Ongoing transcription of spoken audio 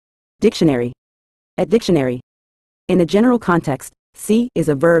Dictionary. At dictionary. In a general context, see is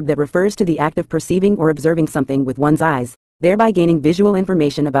a verb that refers to the act of perceiving or observing something with one's eyes, thereby gaining visual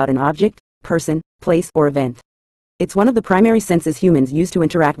information about an object, person, place, or event. It's one of the primary senses humans use to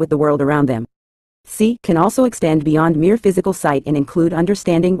interact with the world around them. See can also extend beyond mere physical sight and include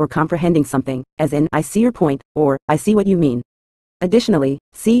understanding or comprehending something, as in, I see your point, or, I see what you mean. Additionally,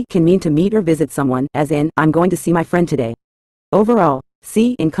 see can mean to meet or visit someone, as in, I'm going to see my friend today. Overall,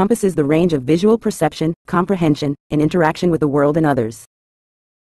 see encompasses the range of visual perception, comprehension, and interaction with the world and others.